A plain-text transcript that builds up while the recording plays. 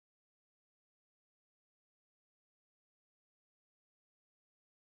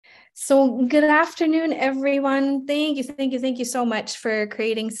So good afternoon, everyone. Thank you so much for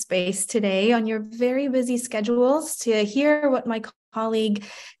creating space today on your very busy schedules to hear what my colleague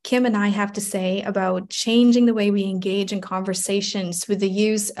Kim and I have to say about changing the way we engage in conversations with the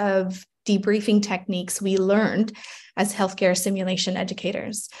use of debriefing techniques we learned as healthcare simulation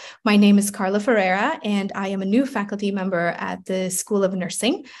educators. My name is Carla Ferreira, and I am a new faculty member at the School of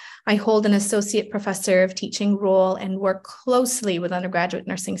Nursing. I hold an associate professor of teaching role and work closely with undergraduate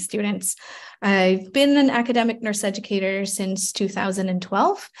nursing students. I've been an academic nurse educator since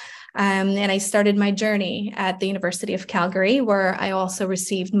 2012, and I started my journey at the University of Calgary, where I also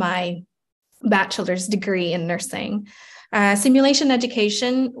received my bachelor's degree in nursing. Simulation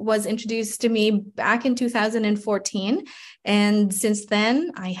education was introduced to me back in 2014, and since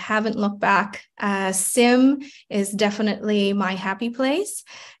then, I haven't looked back. Sim is definitely my happy place,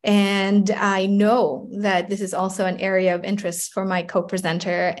 and I know that this is also an area of interest for my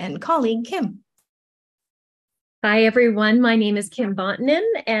co-presenter and colleague, Kim. Hi, everyone. My name is Kim Bontanen,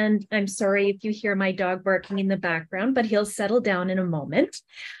 and I'm sorry if you hear my dog barking in the background, but he'll settle down in a moment.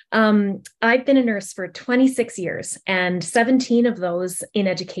 I've been a nurse for 26 years and 17 of those in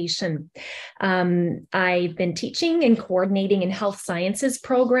education. I've been teaching and coordinating in health sciences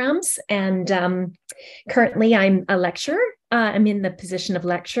programs, and currently I'm a lecturer. I'm in the position of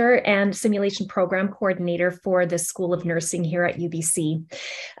lecturer and simulation program coordinator for the School of Nursing here at UBC.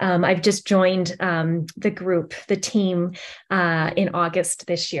 I've just joined the team in August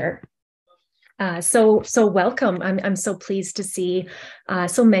this year. So welcome. I'm so pleased to see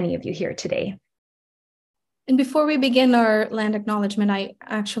so many of you here today. And before we begin our land acknowledgement, I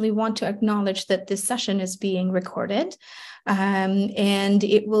actually want to acknowledge that this session is being recorded. And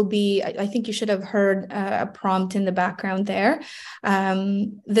it will be, I think you should have heard a prompt in the background there.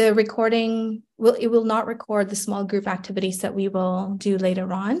 The recording, it will not record the small group activities that we will do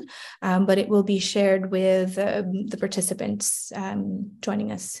later on, but it will be shared with the participants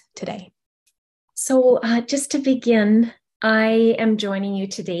joining us today. So just to begin, I am joining you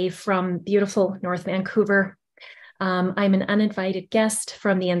today from beautiful North Vancouver. I'm an uninvited guest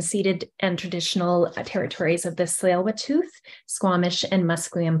from the unceded and traditional territories of the Tsleil-Waututh, Squamish, and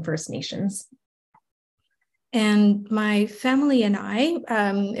Musqueam First Nations. And my family and I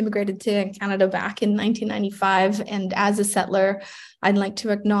immigrated to Canada back in 1995. And as a settler, I'd like to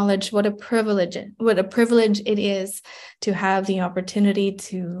acknowledge what a privilege it is to have the opportunity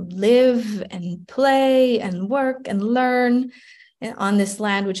to live and play and work and learn on this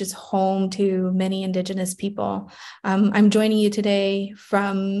land, which is home to many Indigenous people. I'm joining you today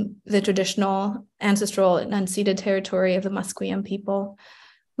from the traditional, ancestral, and unceded territory of the Musqueam people.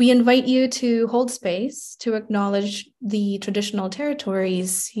 We invite you to hold space to acknowledge the traditional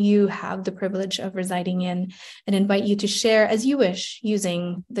territories you have the privilege of residing in, and invite you to share as you wish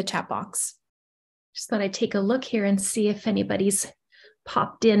using the chat box. Just thought I'd take a look here and see if anybody's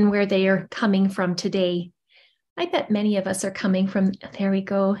popped in where they are coming from today. I bet many of us are coming from, there we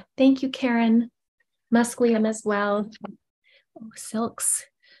go. Thank you, Karen. Musqueam as well. Oh, Silks,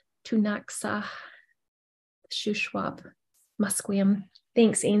 Tunaksa, Shuswap, Musqueam.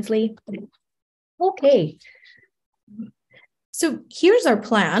 Thanks, Ainsley. Okay. So here's our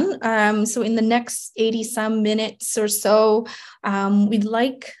plan. So in the next 80 some minutes or so, we'd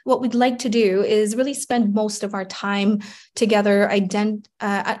like to do is really spend most of our time together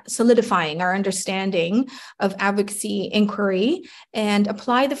solidifying our understanding of advocacy inquiry and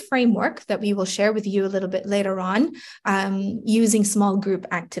apply the framework that we will share with you a little bit later on using small group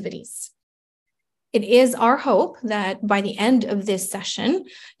activities. It is our hope that by the end of this session,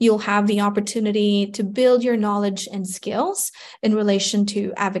 you'll have the opportunity to build your knowledge and skills in relation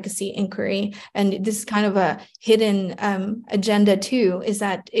to advocacy inquiry. And this is kind of a hidden agenda too, is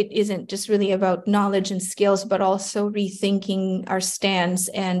that it isn't just really about knowledge and skills, but also rethinking our stance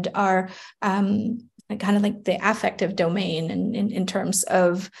and our kind of like the affective domain in terms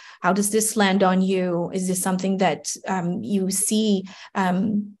of how does this land on you? Is this something that you see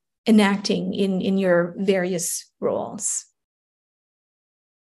enacting in your various roles?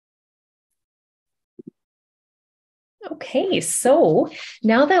 Okay, so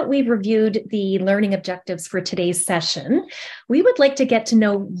now that we've reviewed the learning objectives for today's session, we would like to get to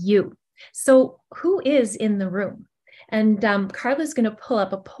know you. So who is in the room? And Carla's going to pull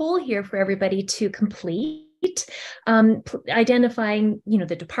up a poll here for everybody to complete. Identifying,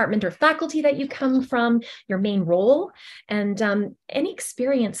 the department or faculty that you come from, your main role, and any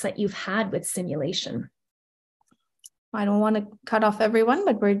experience that you've had with simulation. I don't want to cut off everyone,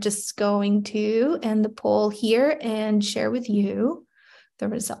 but we're just going to end the poll here and share with you the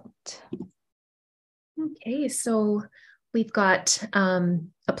result. Okay, so We've got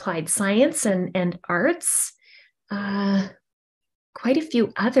applied science and arts, quite a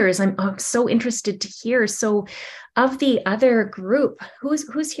few others. I'm so interested to hear. So of the other group,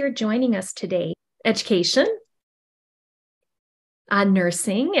 who's here joining us today? Education,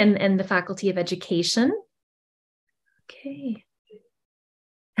 nursing, and the Faculty of Education. Okay.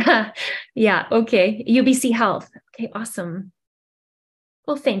 Yeah, okay. UBC Health. Okay, awesome.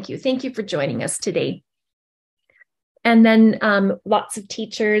 Well, thank you. Thank you for joining us today. And then lots of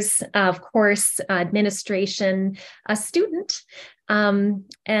teachers, of course, administration, a student,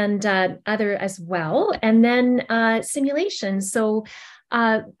 and other as well. And then simulation. So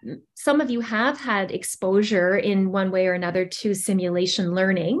some of you have had exposure in one way or another to simulation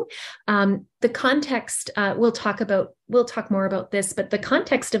learning. The context, we'll talk more about this, but the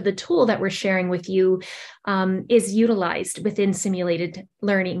context of the tool that we're sharing with you is utilized within simulation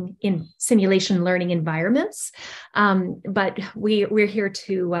learning environments. But we're here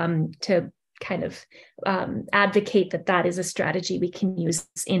to kind of advocate that is a strategy we can use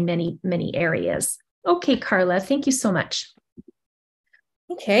in many, many areas. Okay, Carla, thank you so much.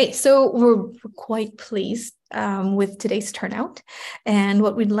 Okay, so we're quite pleased with today's turnout. And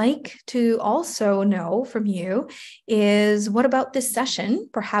what we'd like to also know from you is, what about this session?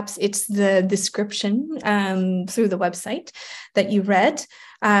 Perhaps it's the description through the website that you read.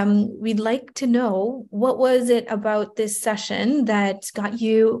 We'd like to know, what was it about this session that got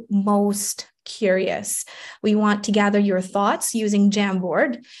you most curious? We want to gather your thoughts using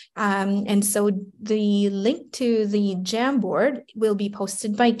Jamboard. And so the link to the Jamboard will be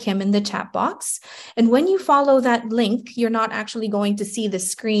posted by Kim in the chat box. And when you follow that link, you're not actually going to see the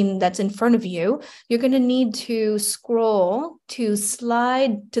screen that's in front of you. You're going to need to scroll to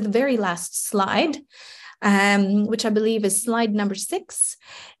the very last slide, which I believe is slide number 6.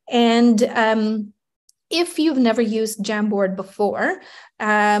 And if you've never used Jamboard before,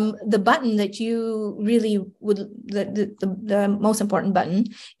 the button that you really would, the most important button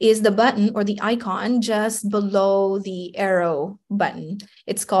is the button or the icon just below the arrow button.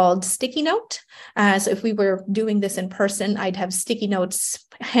 It's called Sticky Note. So if we were doing this in person, I'd have sticky notes,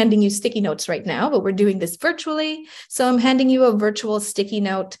 handing you sticky notes right now, but we're doing this virtually. So I'm handing you a virtual sticky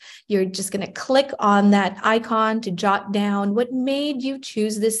note. You're just going to click on that icon to jot down what made you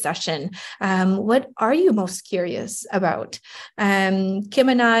choose this session. What are you most curious about? Kim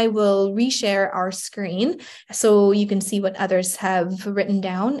and I will reshare our screen so you can see what others have written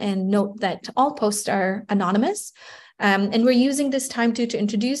down, and note that all posts are anonymous. And we're using this time to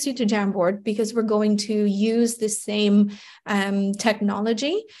introduce you to Jamboard, because we're going to use the same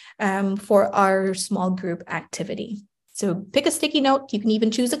technology for our small group activity. So pick a sticky note. You can even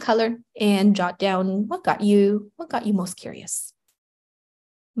choose a color and jot down what got you most curious.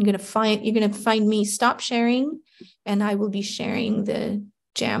 You're gonna find me stop sharing, and I will be sharing the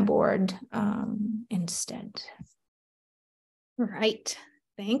Jamboard instead. All right.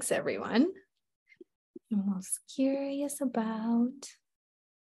 Thanks, everyone. I'm most curious about,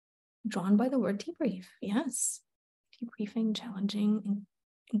 drawn by the word debrief. Yes. Debriefing, challenging,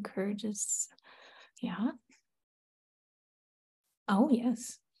 encourages. Yeah. Oh,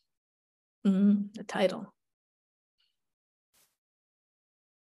 yes. The title.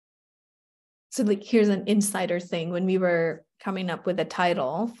 So here's an insider thing. When we were coming up with a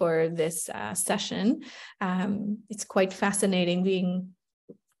title for this session, it's quite fascinating.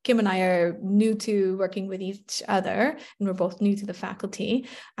 Kim and I are new to working with each other, and we're both new to the faculty.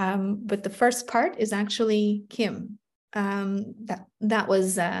 But the first part is actually Kim. That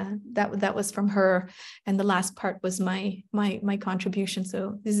was from her, and the last part was my contribution.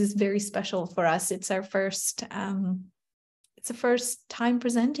 So this is very special for us. It's our first. It's the first time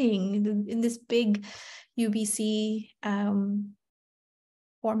presenting in this big UBC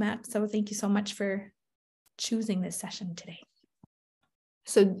format. So thank you so much for choosing this session today.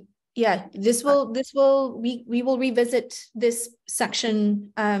 So yeah, we will revisit this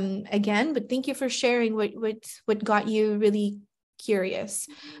section again, but thank you for sharing what got you really curious,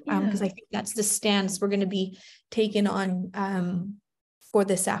 because I think that's the stance we're going to be taking on for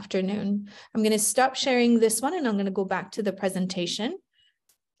this afternoon. I'm going to stop sharing this one, and I'm going to go back to the presentation.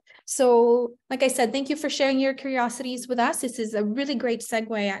 So like I said, thank you for sharing your curiosities with us. This is a really great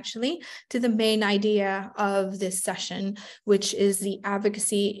segue actually to the main idea of this session, which is the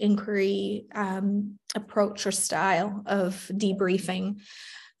advocacy inquiry approach or style of debriefing.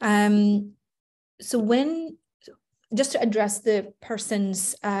 Just to address the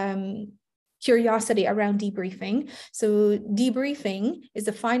person's curiosity around debriefing. So debriefing is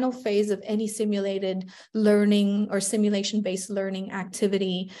the final phase of any simulated learning or simulation-based learning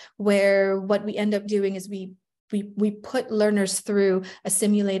activity, where what we end up doing is we we put learners through a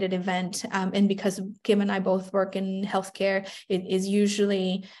simulated event. And because Kim and I both work in healthcare, it is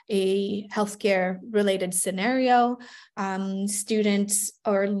usually a healthcare related scenario. Students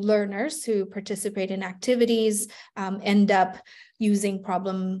or learners who participate in activities end up using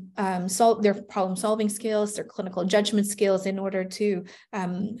their problem solving skills, their clinical judgment skills in order to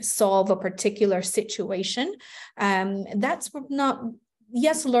solve a particular situation. That's not,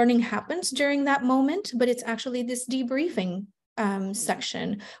 yes, learning happens during that moment, but it's actually this debriefing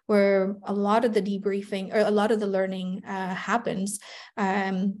section where a lot of the debriefing or a lot of the learning happens.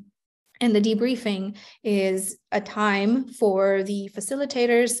 And the debriefing is a time for the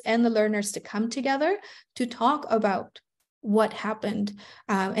facilitators and the learners to come together to talk about what happened,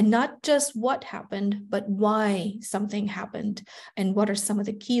 and not just what happened, but why something happened, and what are some of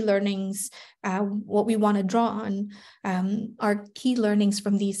the key learnings, what we want to draw on are key learnings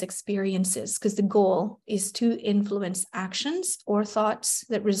from these experiences, because the goal is to influence actions or thoughts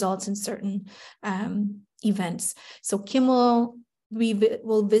that results in certain events. So Kim will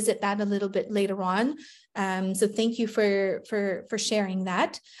visit that a little bit later on. So thank you for sharing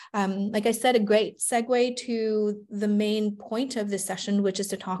that. Like I said, a great segue to the main point of this session, which is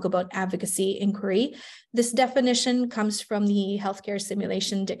to talk about advocacy inquiry. This definition comes from the Healthcare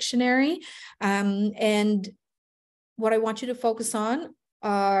Simulation Dictionary. And what I want you to focus on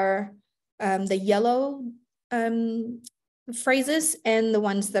are the yellow phrases and the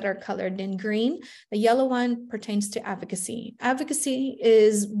ones that are colored in green. The yellow one pertains to advocacy. Advocacy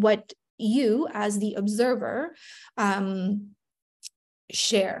is what you as the observer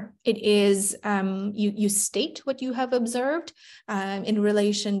share. It is you state what you have observed in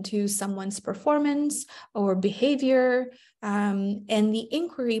relation to someone's performance or behavior. And the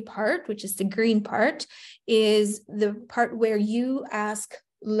inquiry part, which is the green part, is the part where you ask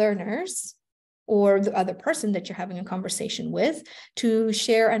learners or the other person that you're having a conversation with to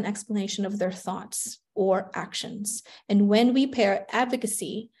share an explanation of their thoughts or actions. And when we pair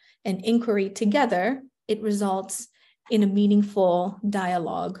advocacy and inquiry together, it results in a meaningful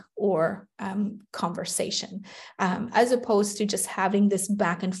dialogue or conversation, as opposed to just having this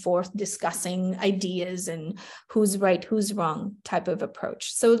back and forth discussing ideas and who's right, who's wrong type of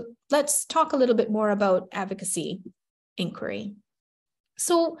approach. So let's talk a little bit more about advocacy inquiry.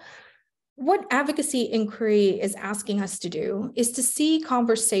 So what advocacy inquiry is asking us to do is to see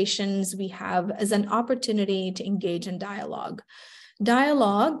conversations we have as an opportunity to engage in dialogue.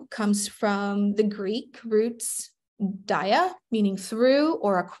 Dialogue comes from the Greek roots dia, meaning through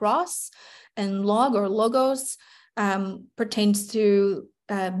or across, and log or logos pertains to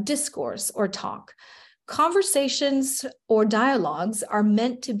discourse or talk. Conversations or dialogues are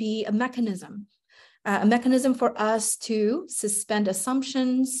meant to be a mechanism for us to suspend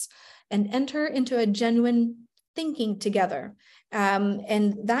assumptions and enter into a genuine thinking together.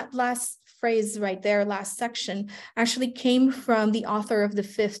 And that last phrase right there, last section, actually came from the author of The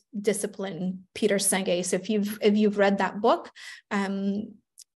Fifth Discipline, Peter Senge. So if you've read that book,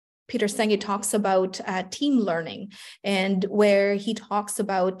 Peter Senge talks about team learning, and where he talks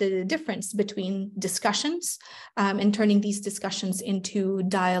about the difference between discussions and turning these discussions into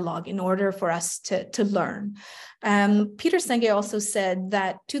dialogue in order for us to learn. Peter Senge also said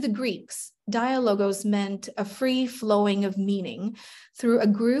that to the Greeks, dialogos meant a free flowing of meaning through a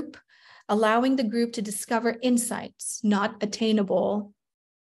group, allowing the group to discover insights not attainable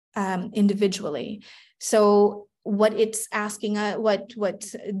individually. So what it's asking, what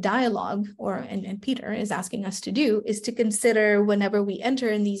dialogue and Peter is asking us to do is to consider whenever we enter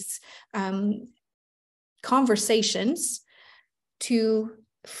in these conversations, to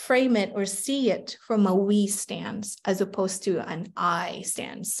frame it or see it from a we stance as opposed to an I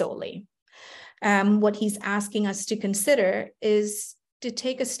stance solely. What he's asking us to consider is to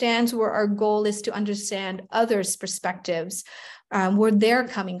take a stance where our goal is to understand others' perspectives, where they're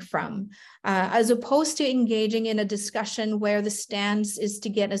coming from, as opposed to engaging in a discussion where the stance is to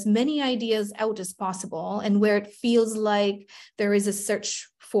get as many ideas out as possible and where it feels like there is a search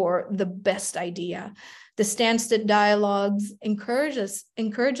for the best idea. The stance that dialogues encourages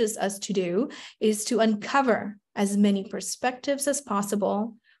us to do is to uncover as many perspectives as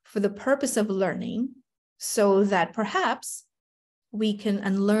possible for the purpose of learning, so that perhaps we can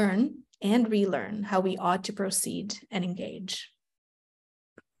unlearn and relearn how we ought to proceed and engage.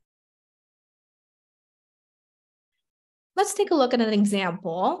 Let's take a look at an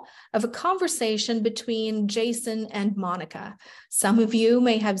example of a conversation between Jason and Monica. Some of you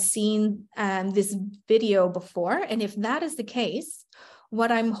may have seen this video before, and if that is the case, what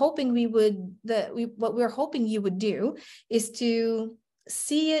we're hoping you would do is to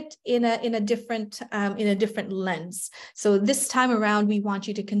see it in a different lens. So this time around, we want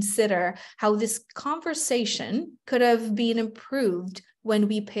you to consider how this conversation could have been improved when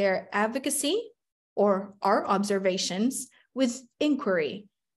we pair advocacy or our observations with inquiry,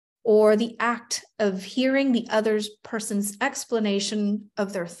 or the act of hearing the other person's explanation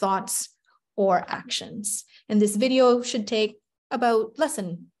of their thoughts or actions. And this video should take about less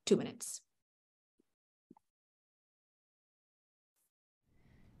than 2 minutes.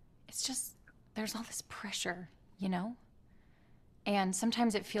 It's just, there's all this pressure, you know? And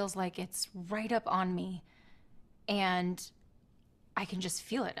sometimes it feels like it's right up on me, and I can just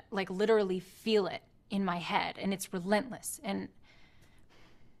feel it, like literally feel it in my head, and it's relentless. And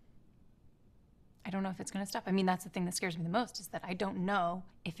I don't know if it's gonna stop. I mean, that's the thing that scares me the most, is that I don't know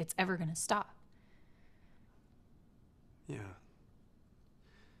if it's ever gonna stop. Yeah.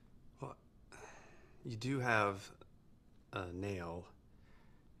 Well, you do have a nail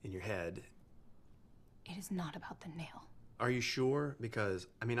in your head. It is not about the nail. Are you sure? Because,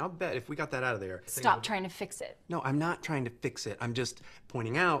 I mean, I'll bet if we got that out of there... Stop trying to fix it. No, I'm not trying to fix it. I'm just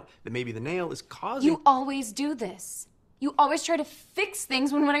pointing out that maybe the nail is causing... You always do this. You always try to fix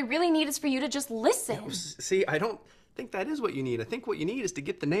things when what I really need is for you to just listen. Yeah, see, I don't think that is what you need. I think what you need is to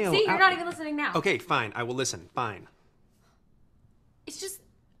get the nail out. See, you're not even listening now. Okay, fine. I will listen. Fine. It's just...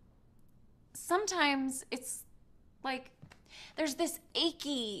 sometimes it's like there's this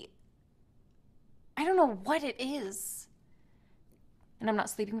achy... I don't know what it is. And I'm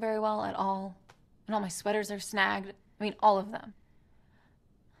not sleeping very well at all. And all my sweaters are snagged. I mean, all of them.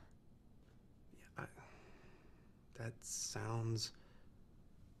 Yeah, that sounds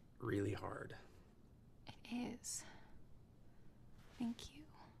really hard. It is. Thank you.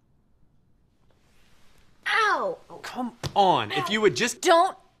 Ow! Oh, come on. Ow. If you would just...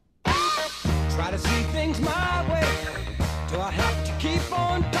 Don't... Try to see things my way. Do I have to keep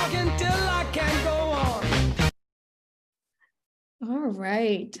on talking till I can go on? All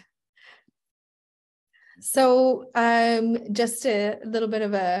right. So just a little bit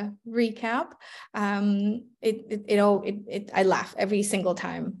of a recap. I laugh every single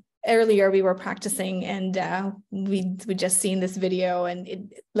time. Earlier we were practicing, and we just seen this video, and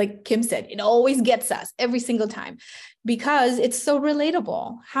it, like Kim said, it always gets us every single time because it's so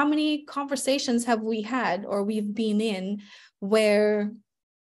relatable. How many conversations have we had or we've been in where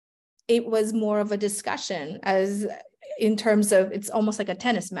it was more of a discussion, as in terms of, it's almost like a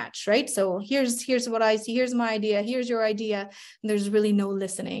tennis match, right? So here's what I see, here's my idea, here's your idea. And there's really no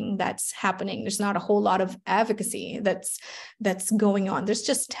listening that's happening. There's not a whole lot of advocacy that's going on. There's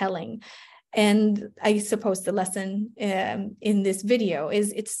just telling. And I suppose the lesson in this video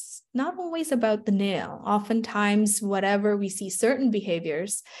is it's not always about the nail. Oftentimes, whatever we see certain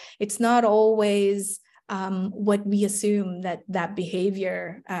behaviors, it's not always what we assume that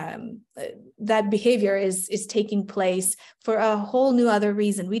behavior is taking place for a whole new other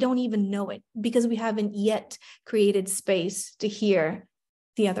reason. We don't even know it because we haven't yet created space to hear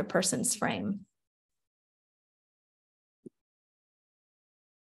the other person's frame.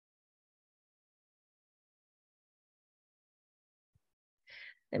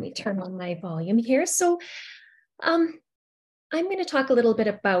 Let me turn on my volume here. So I'm going to talk a little bit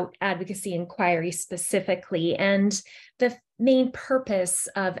about advocacy inquiry specifically, and the main purpose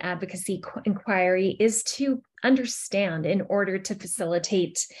of advocacy inquiry is to understand in order to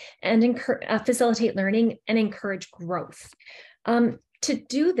facilitate learning and encourage growth. To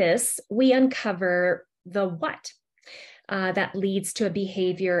do this, we uncover the what that leads to a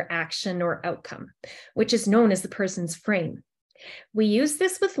behavior, action, or outcome, which is known as the person's frame. We use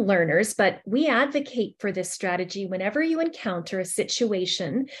this with learners, but we advocate for this strategy whenever you encounter a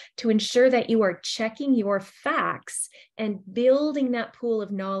situation to ensure that you are checking your facts and building that pool of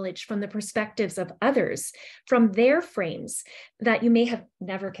knowledge from the perspectives of others, from their frames that you may have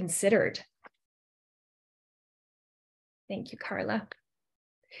never considered. Thank you, Carla.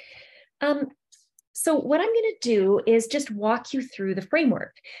 So what I'm going to do is just walk you through the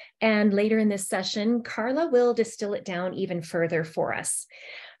framework. And later in this session, Carla will distill it down even further for us.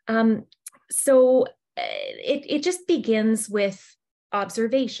 It just begins with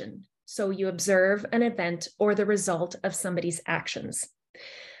observation. So you observe an event or the result of somebody's actions.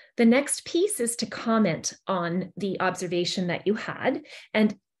 The next piece is to comment on the observation that you had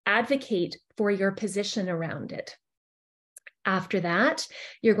and advocate for your position around it. After that,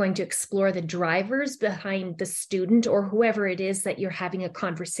 you're going to explore the drivers behind the student or whoever it is that you're having a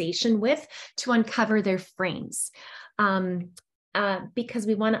conversation with to uncover their frames, because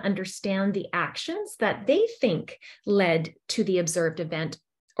we want to understand the actions that they think led to the observed event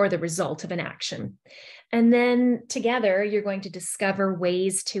or the result of an action. And then together, you're going to discover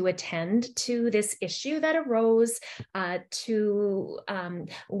ways to attend to this issue that arose to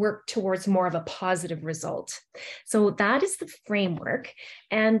work towards more of a positive result. So that is the framework.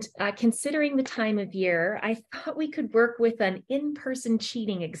 And considering the time of year, I thought we could work with an in-person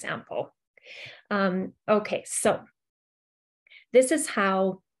cheating example. Okay, so this is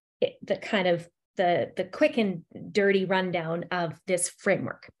how the quick and dirty rundown of this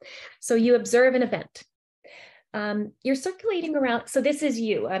framework. So you observe an event. You're circulating around. So this is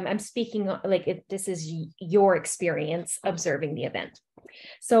you. I'm speaking like this is your experience observing the event.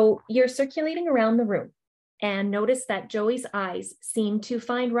 So you're circulating around the room and notice that Joey's eyes seem to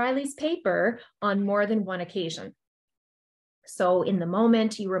find Riley's paper on more than one occasion. So in the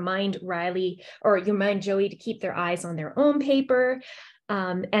moment, you remind Riley or you remind Joey to keep their eyes on their own paper,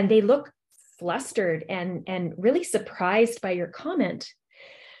 and they look flustered and really surprised by your comment.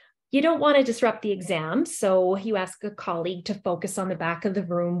 You don't want to disrupt the exam, so you ask a colleague to focus on the back of the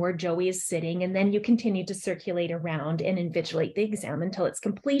room where Joey is sitting, and then you continue to circulate around and invigilate the exam until its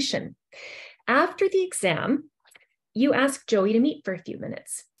completion. After the exam, you ask Joey to meet for a few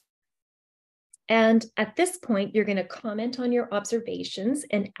minutes. And at this point, you're going to comment on your observations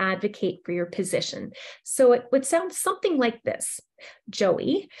and advocate for your position. So it would sound something like this.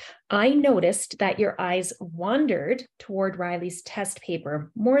 Joey, I noticed that your eyes wandered toward Riley's test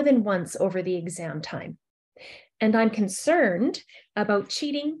paper more than once over the exam time. And I'm concerned about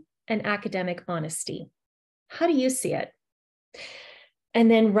cheating and academic honesty. How do you see it? And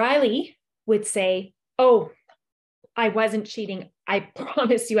then Riley would say, oh, I wasn't cheating. I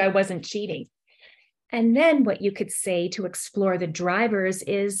promise you I wasn't cheating. And then what you could say to explore the drivers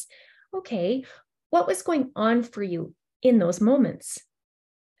is, okay, what was going on for you in those moments?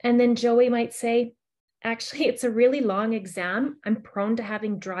 And then Joey might say, actually, it's a really long exam. I'm prone to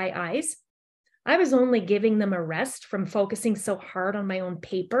having dry eyes. I was only giving them a rest from focusing so hard on my own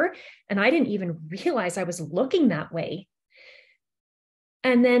paper, and I didn't even realize I was looking that way.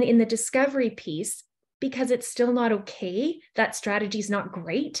 And then in the discovery piece, because it's still not okay, that strategy is not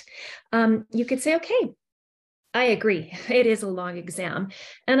great, you could say, okay, I agree. It is a long exam.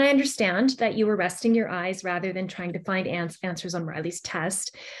 And I understand that you were resting your eyes rather than trying to find answers on Riley's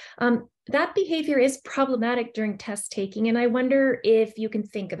test. That behavior is problematic during test taking, and I wonder if you can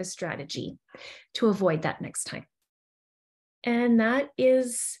think of a strategy to avoid that next time. And that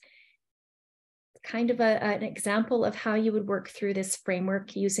is kind of an example of how you would work through this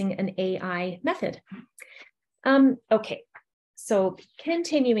framework using an AI method. Okay, so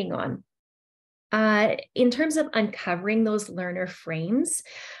continuing on. In terms of uncovering those learner frames,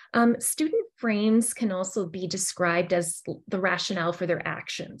 student frames can also be described as the rationale for their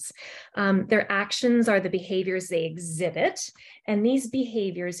actions. Their actions are the behaviors they exhibit, and these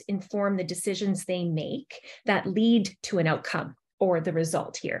behaviors inform the decisions they make that lead to an outcome or the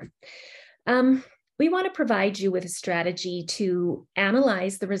result here. We want to provide you with a strategy to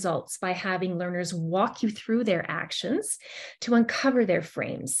analyze the results by having learners walk you through their actions to uncover their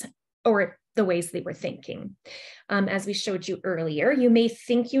frames or the ways they were thinking. As we showed you earlier, you may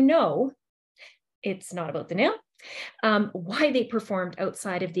think you know, it's not about the nail, why they performed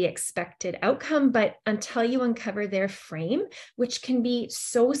outside of the expected outcome, but until you uncover their frame, which can be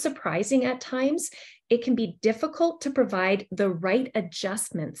so surprising at times, it can be difficult to provide the right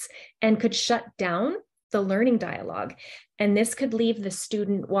adjustments and could shut down the learning dialogue. And this could leave the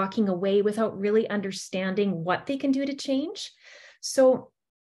student walking away without really understanding what they can do to change. So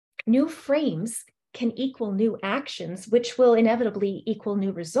new frames can equal new actions, which will inevitably equal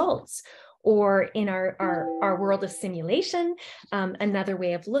new results. Or in our world of simulation, another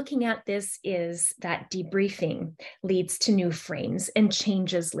way of looking at this is that debriefing leads to new frames and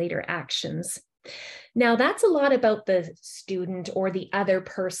changes later actions. Now, that's a lot about the student or the other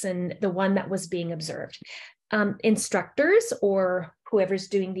person, the one that was being observed. Instructors or whoever's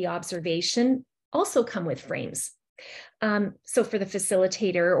doing the observation also come with frames. So for the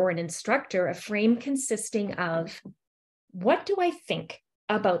facilitator or an instructor, a frame consisting of what do I think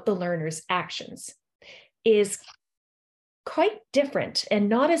about the learner's actions is quite different and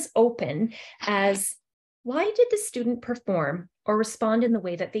not as open as why did the student perform or respond in the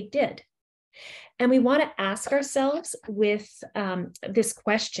way that they did? And we want to ask ourselves with this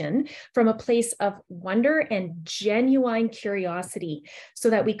question from a place of wonder and genuine curiosity so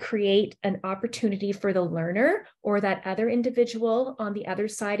that we create an opportunity for the learner or that other individual on the other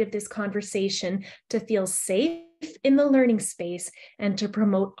side of this conversation to feel safe in the learning space and to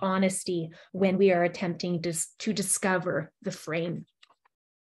promote honesty when we are attempting to discover the frame.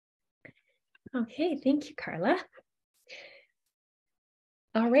 Okay, thank you, Carla.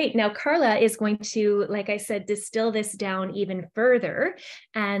 All right. Now, Carla is going to, like I said, distill this down even further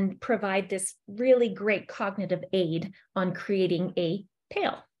and provide this really great cognitive aid on creating a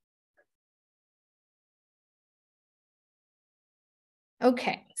pail.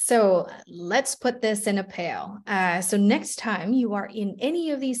 Okay, so let's put this in a pail. So next time you are in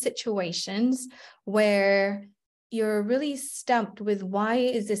any of these situations where you're really stumped with why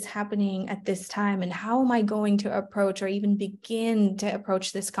is this happening at this time and how am I going to approach or even begin to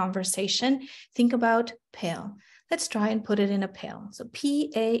approach this conversation, think about pail. Let's try and put it in a pail. So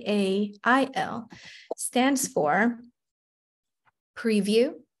PAAIL stands for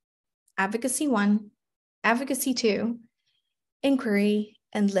preview, advocacy 1, advocacy 2, inquiry,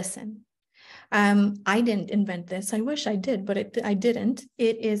 and listen. I didn't invent this. I wish I did, but I didn't.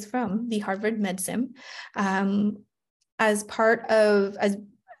 It is from the Harvard MedSim. As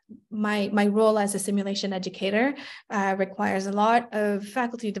my role as a simulation educator requires a lot of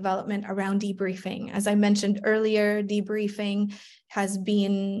faculty development around debriefing. As I mentioned earlier, debriefing has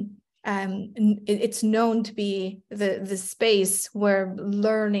been it's known to be the space where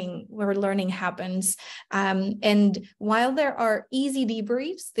learning happens. And while there are easy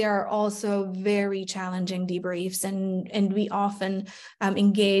debriefs, there are also very challenging debriefs, and we often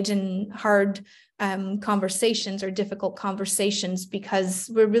engage in hard conversations or difficult conversations because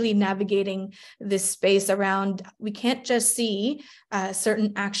we're really navigating this space around, we can't just see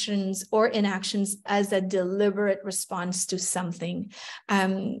certain actions or inactions as a deliberate response to something.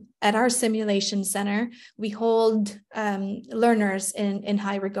 At our simulation center, we hold learners in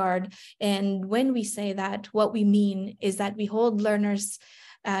high regard. And when we say that, what we mean is that we hold learners,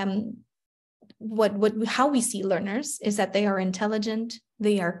 how we see learners is that they are intelligent,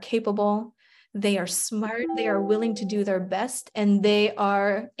 they are capable, they are smart, they are willing to do their best, and they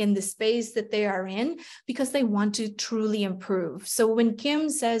are in the space that they are in because they want to truly improve. So when Kim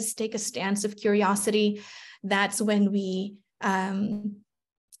says take a stance of curiosity, that's when we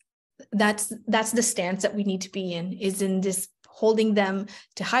that's the stance that we need to be in, is in this holding them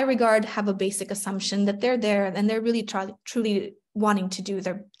to high regard, have a basic assumption that they're there and they're really truly wanting to do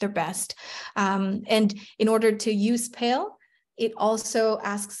their best. And in order to use PAIL, it also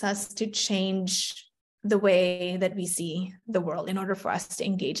asks us to change the way that we see the world in order for us to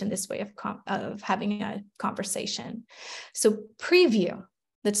engage in this way of having a conversation. So preview,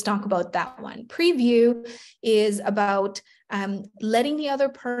 let's talk about that one. Preview is about letting the other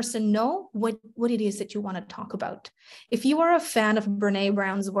person know what it is that you want to talk about. If you are a fan of Brene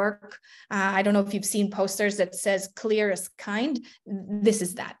Brown's work, I don't know if you've seen posters that says clear as kind, this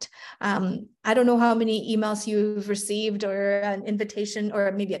is that. I don't know how many emails you've received or an invitation or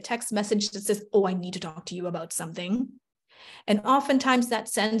maybe a text message that says, oh, I need to talk to you about something. And oftentimes that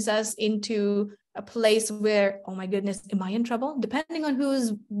sends us into a place where, oh my goodness, am I in trouble? Depending on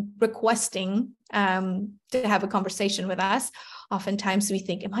who's requesting to have a conversation with us, oftentimes we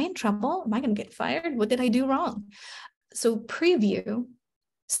think, am I in trouble? Am I going to get fired? What did I do wrong? So preview,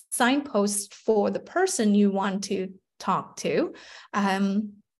 signpost for the person you want to talk to,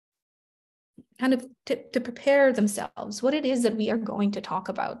 kind of to prepare themselves, what it is that we are going to talk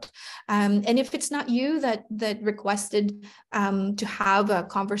about. And if it's not you that requested to have a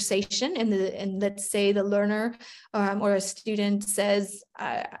conversation, and let's say the learner or a student says,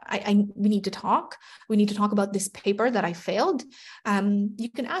 we need to talk about this paper that I failed, you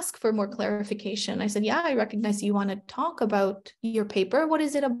can ask for more clarification. I said, yeah, I recognize you want to talk about your paper. What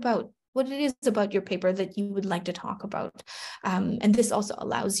is it about? What it is about your paper that you would like to talk about. And this also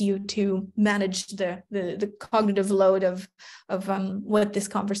allows you to manage the cognitive load of what this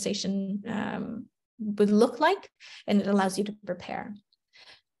conversation would look like, and it allows you to prepare.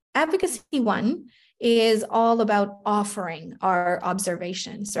 Advocacy 1 is all about offering our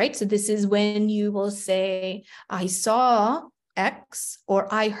observations, right? So this is when you will say, I saw X or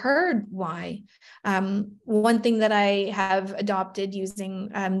I heard Y. One thing that I have adopted using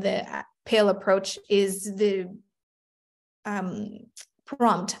the PAIL approach is the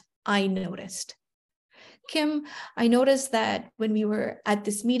prompt, I noticed. Kim, I noticed that when we were at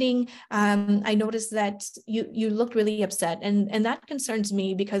this meeting, I noticed that you looked really upset, and that concerns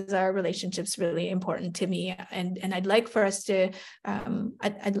me because our relationship's really important to me, and I'd like for us to,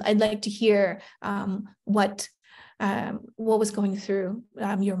 I'd like to hear what was going through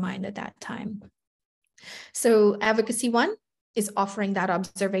your mind at that time. So advocacy 1 is offering that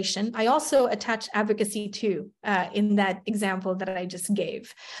observation. I also attach advocacy 2 in that example that I just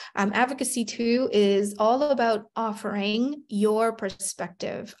gave. Advocacy 2 is all about offering your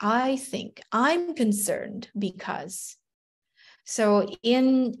perspective. I think, I'm concerned because. So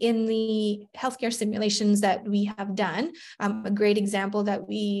in the healthcare simulations that we have done, a great example that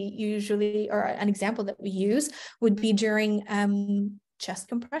we usually, or an example that we use would be during chest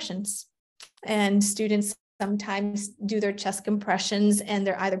compressions. And students sometimes do their chest compressions and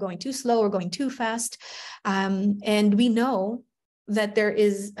they're either going too slow or going too fast. And we know that there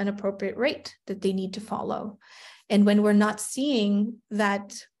is an appropriate rate that they need to follow. And when we're not seeing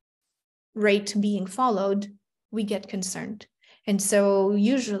that rate being followed, we get concerned. And so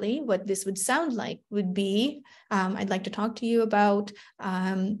usually what this would sound like would be, I'd like to talk to you about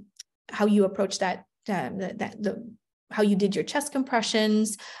how you approach that, how you did your chest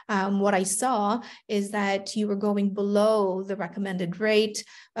compressions. What I saw is that you were going below the recommended rate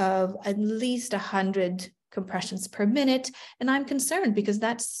of at least 100 compressions per minute. And I'm concerned because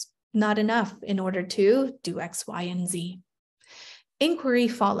that's not enough in order to do X, Y, and Z. Inquiry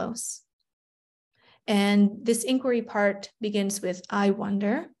follows. And this inquiry part begins with, I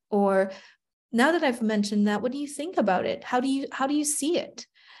wonder, or now that I've mentioned that, what do you think about it? How do you see it?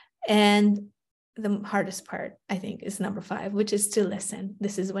 And the hardest part, I think, is number 5, which is to listen.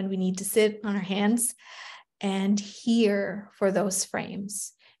 This is when we need to sit on our hands and hear for those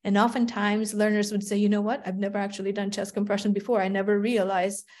frames. And oftentimes learners would say, you know what, I've never actually done chest compression before. I never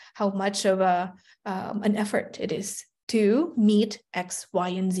realized how much of an effort it is to meet X, Y,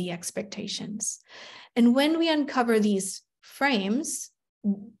 and Z expectations. And when we uncover these frames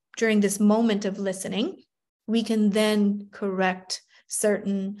during this moment of listening, we can then correct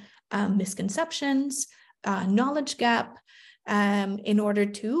certain misconceptions, knowledge gap, in order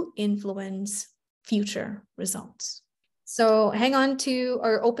to influence future results. So hang on to,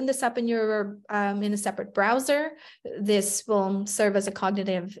 or open this up in your in a separate browser. This will serve as a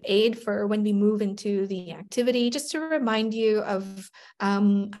cognitive aid for when we move into the activity, just to remind you of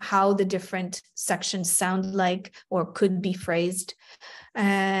how the different sections sound like or could be phrased.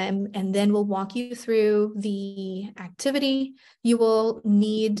 And then we'll walk you through the activity. You will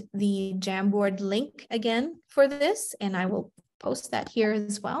need the Jamboard link again for this, and I will post that here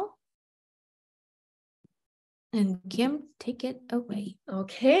as well. And Kim, take it away.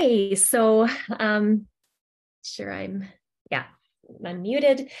 Okay, so sure I'm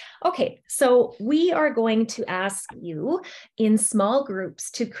unmuted. Okay, so we are going to ask you in small groups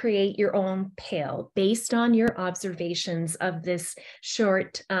to create your own pail based on your observations of this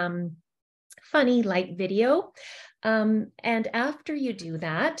short, funny light video. And after you do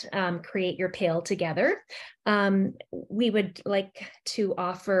that, create your pail together, we would like to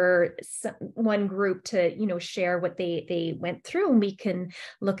offer one group to, share what they went through, and we can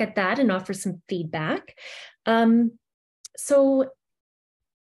look at that and offer some feedback. So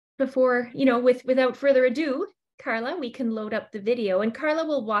before, without further ado, Carla, we can load up the video, and Carla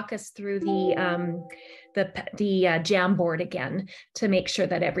will walk us through the Jamboard again to make sure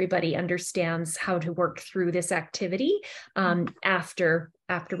that everybody understands how to work through this activity after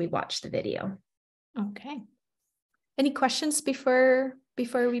we watch the video. Okay. Any questions before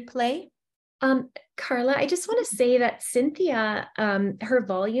we play? Carla, I just want to say that Cynthia, her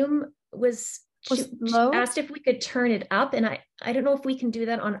volume was low. She asked if we could turn it up, and I don't know if we can do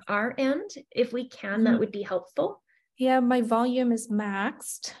that on our end. If we can, that would be helpful. Yeah, my volume is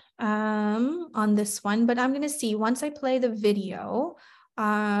maxed on this one, but I'm going to see once I play the video,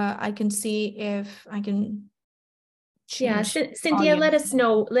 I can see if I can change. Yeah, Cynthia, let us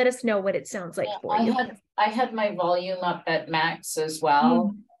know what it sounds like for you. I had my volume up at max as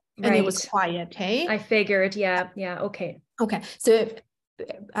well. And right. It was quiet, hey? I figured, yeah, okay. Okay, so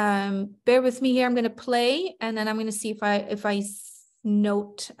bear with me here. I'm going to play, and then I'm going to see if I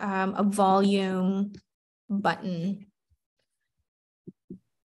note a volume button.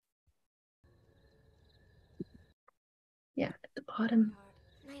 Yeah, at the bottom.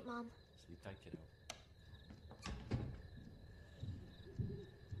 Night, Mom. Sleep tight, kiddo.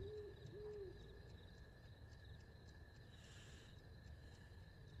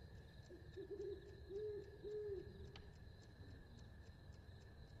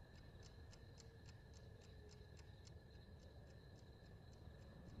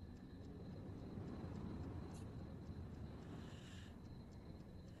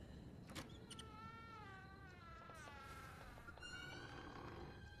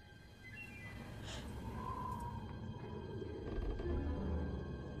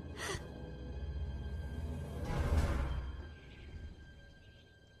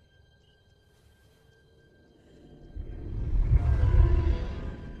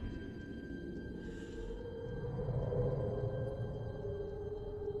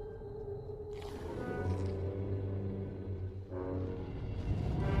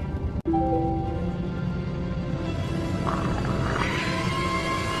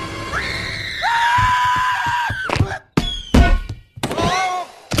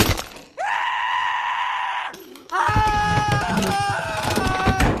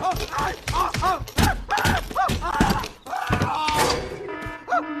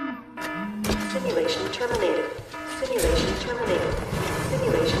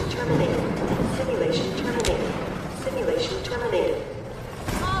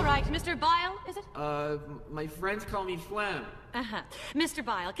 right, Mr. Bile, is it? My friends call me Phlegm. Uh-huh. Mr.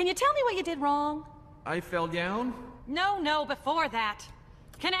 Bile, can you tell me what you did wrong? I fell down? No, before that.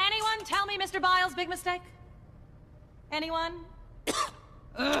 Can anyone tell me Mr. Bile's big mistake? Anyone?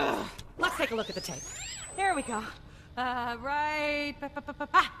 Ugh. Let's take a look at the tape. Here we go. Right.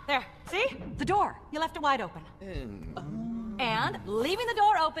 There. See? The door. You left it wide open. And leaving the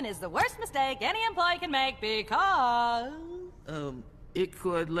door open is the worst mistake any employee can make because... It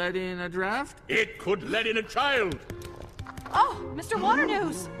could let in a draft? It could let in a child. Oh, Mr. Water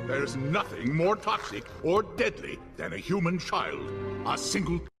News. There's nothing more toxic or deadly than a human child. A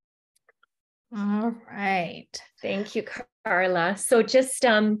single... All right. Thank you, Carla. So just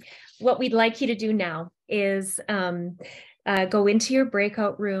what we'd like you to do now is go into your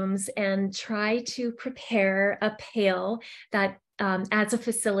breakout rooms and try to prepare a pail that as a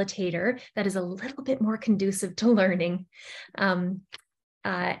facilitator that is a little bit more conducive to learning.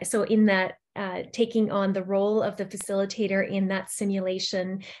 So in that, taking on the role of the facilitator in that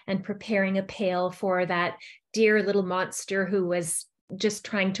simulation and preparing a pail for that dear little monster who was just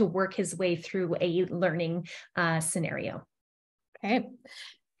trying to work his way through a learning scenario. Okay.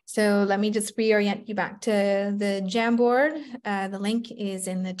 So let me just reorient you back to the Jamboard. The link is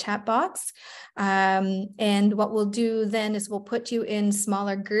in the chat box. And what we'll do then is we'll put you in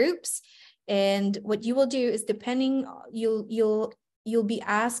smaller groups. And what you will do is depending, you'll be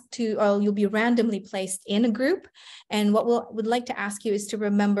asked to, or you'll be randomly placed in a group. And what would like to ask you is to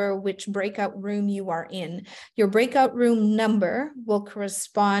remember which breakout room you are in. Your breakout room number will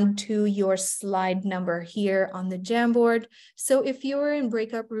correspond to your slide number here on the Jamboard. So if you're in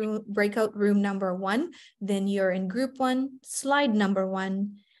breakout room number 1, then you're in group 1, slide number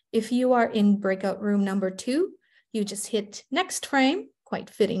 1. If you are in breakout room number 2, you just hit next frame,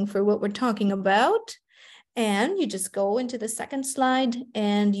 quite fitting for what we're talking about. And you just go into the second slide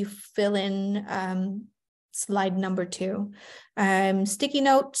and you fill in slide number 2. Sticky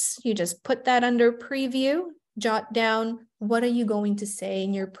notes, you just put that under preview, jot down what are you going to say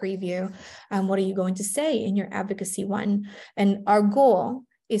in your preview, what are you going to say in your advocacy one. And our goal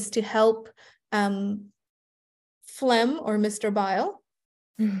is to help Phlegm or Mr. Bile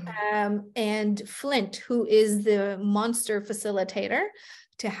and Flint, who is the monster facilitator,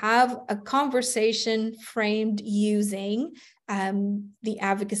 to have a conversation framed using the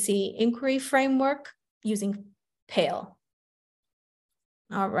advocacy inquiry framework using PALE.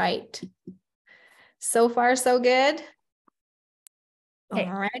 All right. So far, so good. Okay.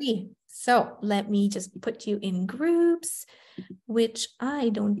 All righty. So let me just put you in groups, which I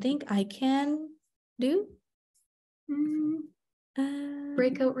don't think I can do.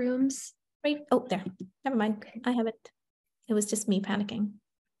 Breakout rooms. Right. Oh, there. Never mind. Okay. I have it. It was just me panicking.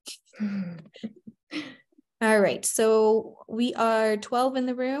 All right, so we are 12 in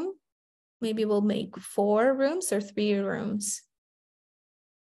the room. Maybe we'll make 4 rooms or 3 rooms.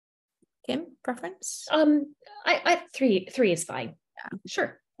 Kim, preference? I 3 is fine. Yeah,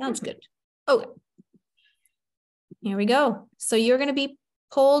 sure, sounds good. Okay, here we go. So you're going to be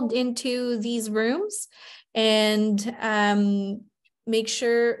pulled into these rooms and make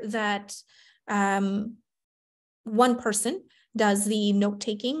sure that one person does the note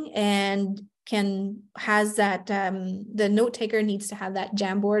taking and has that the note taker needs to have that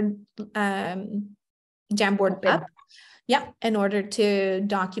Jamboard up, yeah, in order to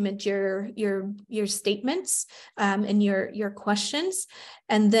document your statements and your questions.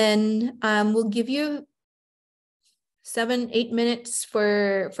 And then we'll give you 7-8 minutes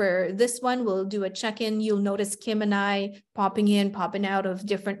for this one. We'll do a check-in. You'll notice Kim and I popping in, popping out of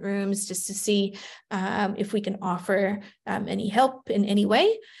different rooms just to see if we can offer any help in any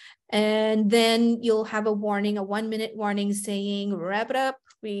way. And then you'll have a warning, a 1-minute warning saying, wrap it up.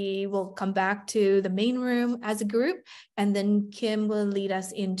 We will come back to the main room as a group, and then Kim will lead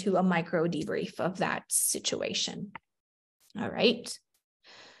us into a micro debrief of that situation. All right.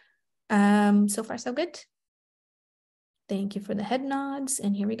 So far, so good. Thank you for the head nods,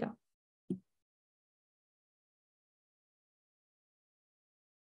 and here we go.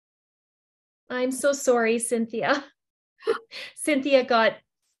 I'm so sorry, Cynthia. Cynthia got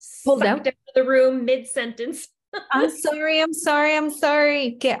pulled out of the room mid-sentence. I'm sorry.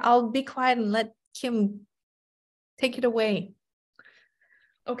 Okay, I'll be quiet and let Kim take it away.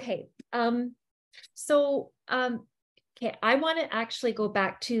 Okay. Okay, I want to actually go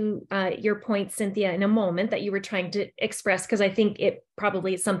back to your point, Cynthia, in a moment that you were trying to express, because I think it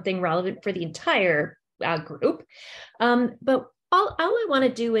probably is something relevant for the entire group. But all I want to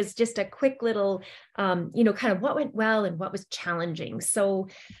do is just a quick little, kind of what went well and what was challenging. So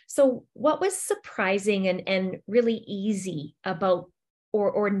what was surprising and really easy about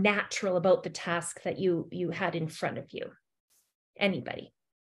or natural about the task that you had in front of you? Anybody?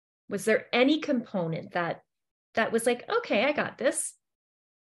 Was there any component that was like, okay, I got this?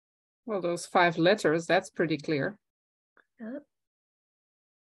 Well, those 5 letters, that's pretty clear.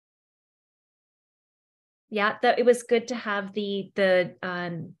 Yeah, that it was good to have the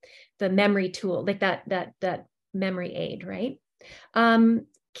memory tool, like that memory aid, right?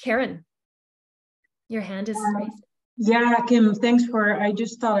 Karen, your hand is raised. Yeah, Kim, thanks I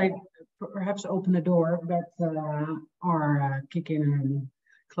just thought I'd perhaps open the door, but or kick in and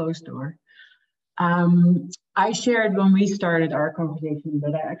close door. I shared when we started our conversation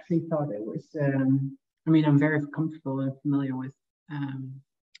that I actually thought it was, I mean, I'm very comfortable and familiar with,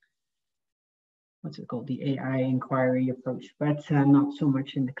 what's it called, the AI inquiry approach, but not so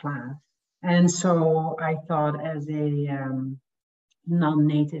much in the class. And so I thought, as a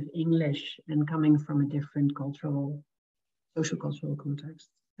non-native English and coming from a different social cultural context,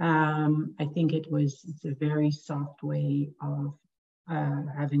 I think it's a very soft way of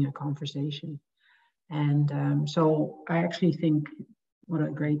having a conversation. And so I actually think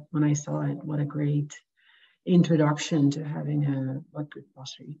when I saw it, what a great introduction to having what could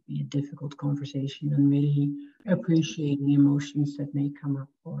possibly be a difficult conversation, and really appreciating the emotions that may come up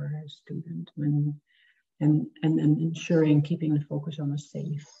for a student and ensuring keeping the focus on a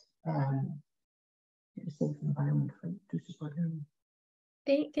safe environment to support them.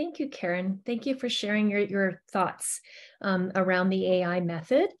 Thank you, Karen. Thank you for sharing your thoughts around the AI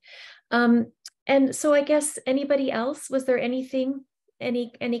method. And so I guess anybody else, was there anything,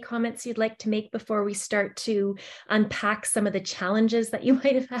 any comments you'd like to make before we start to unpack some of the challenges that you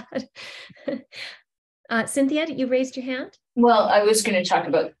might have had? Cynthia, you raised your hand? Well, I was going to talk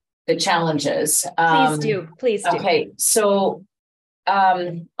about the challenges. Please do. Okay, so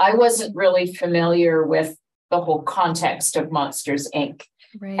I wasn't really familiar with the whole context of Monsters, Inc.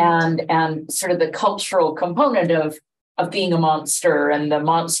 Right. And sort of the cultural component of being a monster and the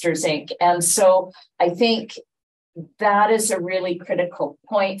Monsters, Inc. And so I think that is a really critical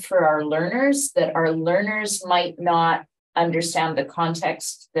point for our learners, that our learners might not understand the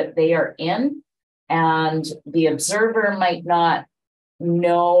context that they are in, and the observer might not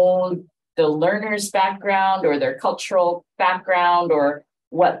know the learner's background or their cultural background or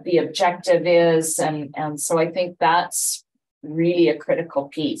what the objective is. And so I think that's really a critical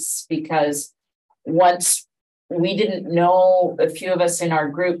piece, because once we didn't know, a few of us in our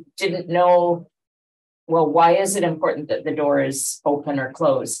group didn't know, well, why is it important that the door is open or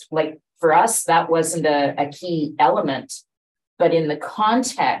closed? Like, for us, that wasn't a key element, but in the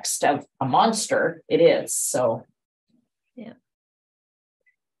context of a monster, it is. So, yeah.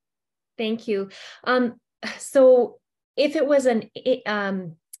 Thank you. So if it was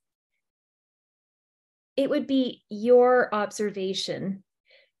it would be your observation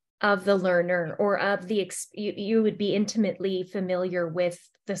of the learner, or of you would be intimately familiar with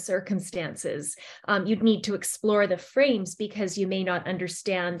the circumstances. You'd need to explore the frames, because you may not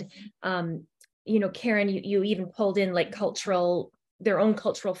understand, Karen, you even pulled in like their own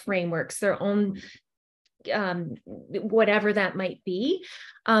cultural frameworks, their own whatever that might be.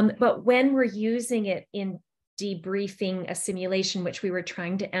 But when we're using it in debriefing a simulation, which we were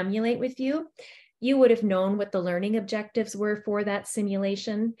trying to emulate with you, you would have known what the learning objectives were for that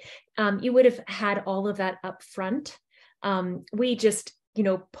simulation. You would have had all of that up front. We just,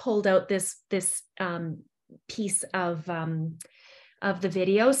 pulled out this piece of the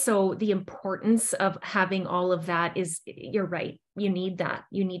video. So the importance of having all of that is, you're right. You need that.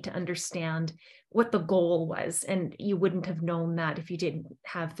 You need to understand what the goal was, and you wouldn't have known that if you didn't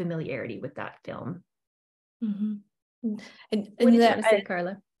have familiarity with that film. Mm-hmm. And what did you want to say,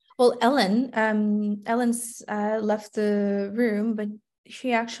 Carla? Well, Ellen's left the room, but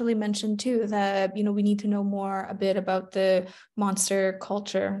she actually mentioned too that, we need to know more a bit about the monster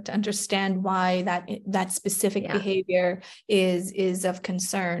culture to understand why that specific behavior is of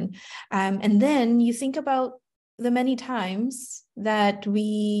concern. And then you think about the many times that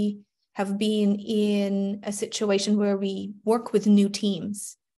we have been in a situation where we work with new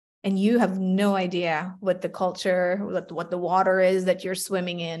teams, and you have no idea what the culture, what the water is that you're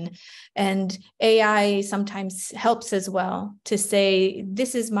swimming in. And AI sometimes helps as well to say,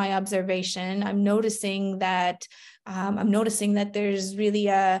 this is my observation. I'm noticing that there's really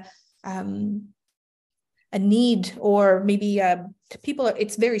a need, or maybe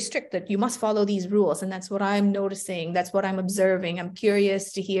it's very strict that you must follow these rules. And that's what I'm noticing. That's what I'm observing. I'm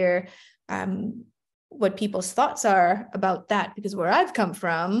curious to hear what people's thoughts are about that, because where I've come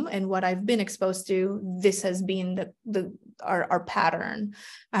from and what I've been exposed to, this has been our pattern.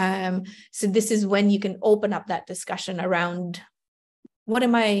 So this is when you can open up that discussion around what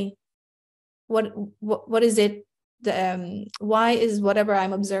am I, what is it, why is whatever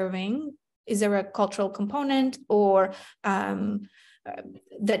I'm observing, is there a cultural component or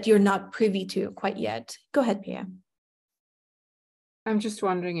that you're not privy to quite yet? Go ahead, Pia. I'm just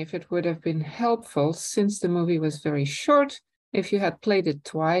wondering if it would have been helpful, since the movie was very short, if you had played it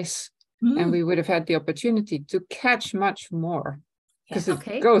twice, and we would have had the opportunity to catch much more, because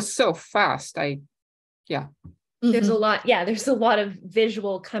it goes so fast. There's a lot. Yeah, there's a lot of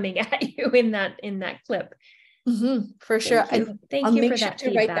visual coming at you in that clip. For sure. Thank you for that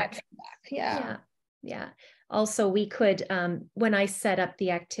feedback. Yeah. Also, we could, when I set up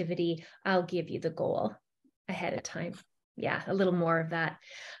the activity, I'll give you the goal ahead of time. Yeah, a little more of that.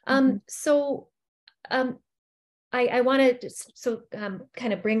 I want to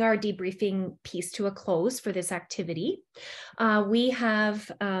kind of bring our debriefing piece to a close for this activity. We have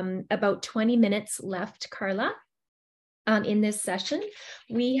about 20 minutes left, Carla. In this session,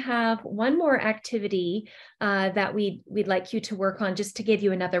 we have one more activity that we'd like you to work on, just to give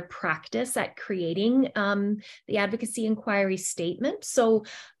you another practice at creating the advocacy inquiry statement. So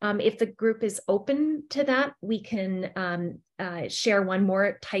if the group is open to that, we can share one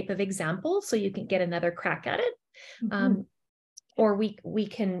more type of example so you can get another crack at it. Or we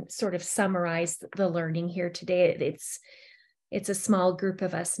can sort of summarize the learning here today. It's a small group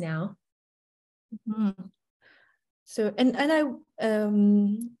of us now. So,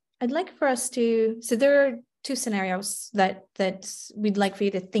 I'd like for us to, so there are two scenarios that we'd like for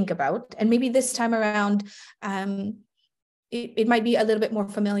you to think about. And maybe this time around, it might be a little bit more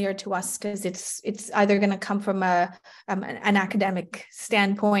familiar to us, because it's either going to come from an academic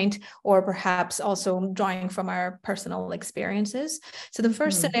standpoint, or perhaps also drawing from our personal experiences. So the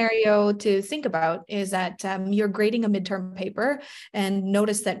first scenario to think about is that you're grading a midterm paper and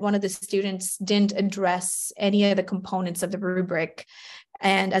notice that one of the students didn't address any of the components of the rubric.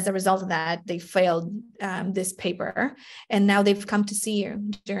 And as a result of that, they failed this paper. And now they've come to see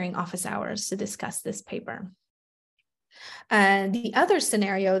you during office hours to discuss this paper. The other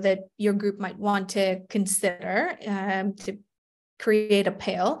scenario that your group might want to consider to create a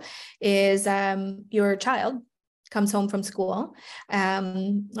PAIL is your child comes home from school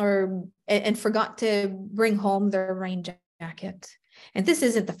and forgot to bring home their rain jacket. And this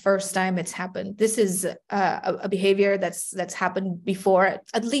isn't the first time it's happened. This is a behavior that's happened before,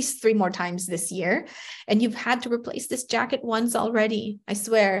 at least 3 more times this year. And you've had to replace this jacket once already. I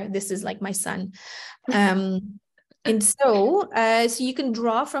swear, this is like my son. And so you can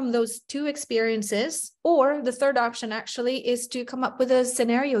draw from those 2 experiences, or the third option actually is to come up with a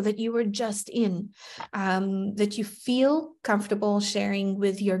scenario that you were just in, that you feel comfortable sharing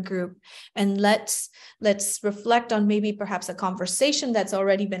with your group. And let's reflect on maybe perhaps a conversation that's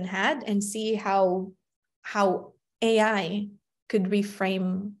already been had, and see how AI could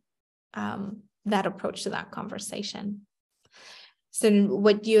reframe that approach to that conversation. So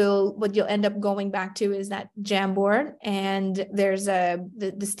what you'll end up going back to is that Jamboard, and there's the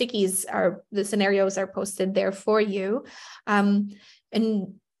stickies the scenarios are posted there for you, and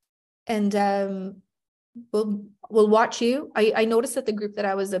we'll watch you. I noticed that the group that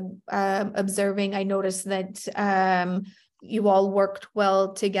I was observing, I noticed that you all worked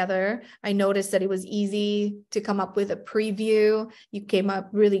well together. I noticed that it was easy to come up with a preview. You came up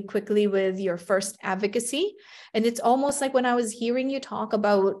really quickly with your first advocacy. And it's almost like when I was hearing you talk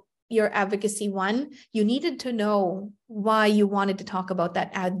about your advocacy one, you needed to know why you wanted to talk about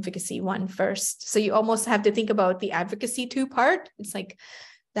that advocacy one first. So you almost have to think about the advocacy 2 part. It's like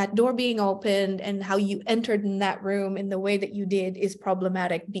that door being opened, and how you entered in that room in the way that you did is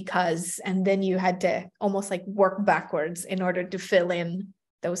problematic because, and then you had to almost like work backwards in order to fill in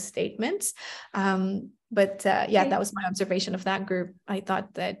those statements. But that was my observation of that group. I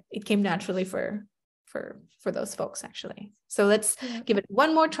thought that it came naturally for those folks, actually. So let's give it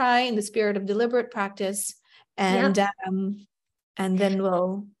one more try in the spirit of deliberate practice, and then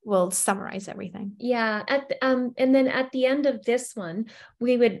we'll summarize everything. Yeah, and then at the end of this one,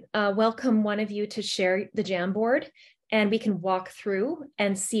 we would welcome one of you to share the Jamboard, and we can walk through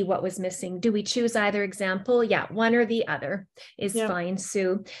and see what was missing. Do we choose either example? Yeah, one or the other is fine,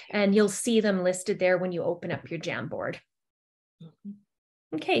 Sue. And you'll see them listed there when you open up your Jamboard.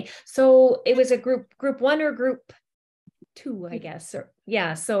 Okay, so it was a group 1 or group 2, I guess.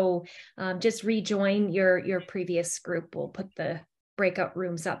 So just rejoin your previous group. We'll put the breakout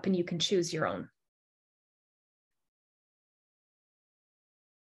rooms up and you can choose your own.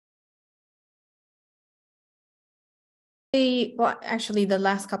 Well, actually, the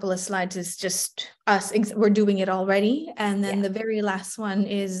last couple of slides is just us. We're doing it already. And then the very last one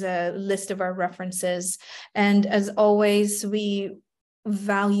is a list of our references. And as always, we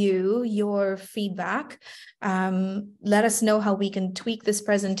value your feedback. Let us know how we can tweak this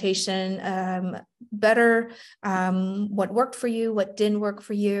presentation better, what worked for you, what didn't work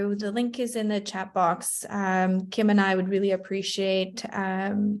for you. The link is in the chat box. Kim and I would really appreciate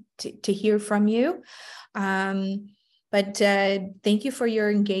to hear from you. But thank you for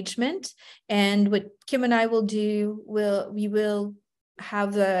your engagement. And what Kim and I will do, we will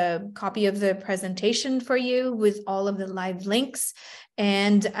have the copy of the presentation for you with all of the live links.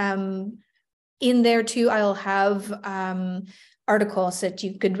 And in there too, I'll have articles that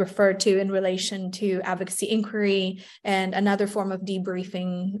you could refer to in relation to advocacy inquiry and another form of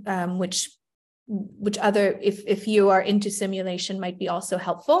debriefing, which other, if you are into simulation, might be also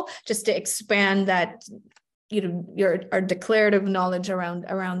helpful, just to expand that, our declarative knowledge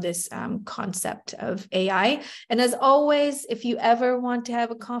around this concept of AI. And as always, if you ever want to have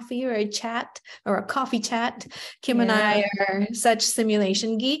a coffee or a chat or a coffee chat, Kim and I are such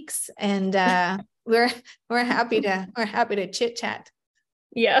simulation geeks, and we're happy to chit chat.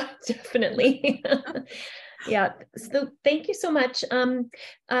 Yeah, definitely. Yeah. So thank you so much.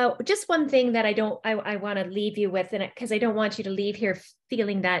 Just one thing that I want to leave you with, and because I don't want you to leave here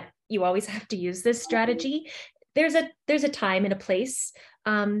feeling that you always have to use this strategy. There's a time and a place.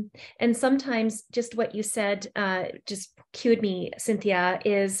 And sometimes just what you said just cued me, Cynthia,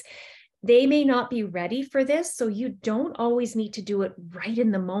 is they may not be ready for this. So you don't always need to do it right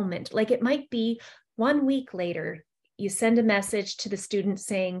in the moment. Like it might be 1 week later, you send a message to the student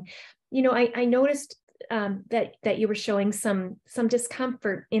saying, I noticed that you were showing some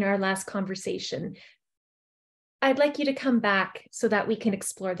discomfort in our last conversation. I'd like you to come back so that we can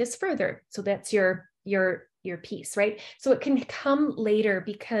explore this further. So that's your piece, right? So it can come later,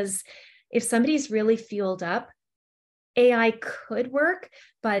 because if somebody's really fueled up, AI could work,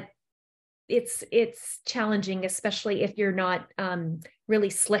 but it's challenging, especially if you're not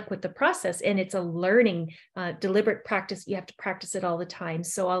really slick with the process, and it's a learning, deliberate practice. You have to practice it all the time.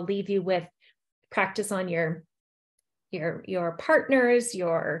 So I'll leave you with practice on your partners,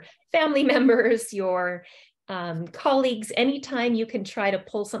 your family members, your colleagues. Anytime you can try to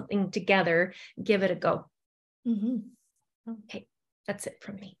pull something together, give it a go. Okay, that's it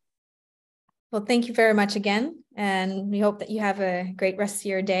from me. Well, thank you very much again. And we hope that you have a great rest of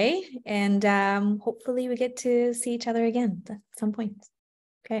your day. And hopefully we get to see each other again at some point.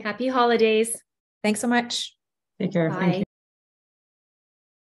 Okay. Happy holidays. Thanks so much. Take care. Bye. Thank you.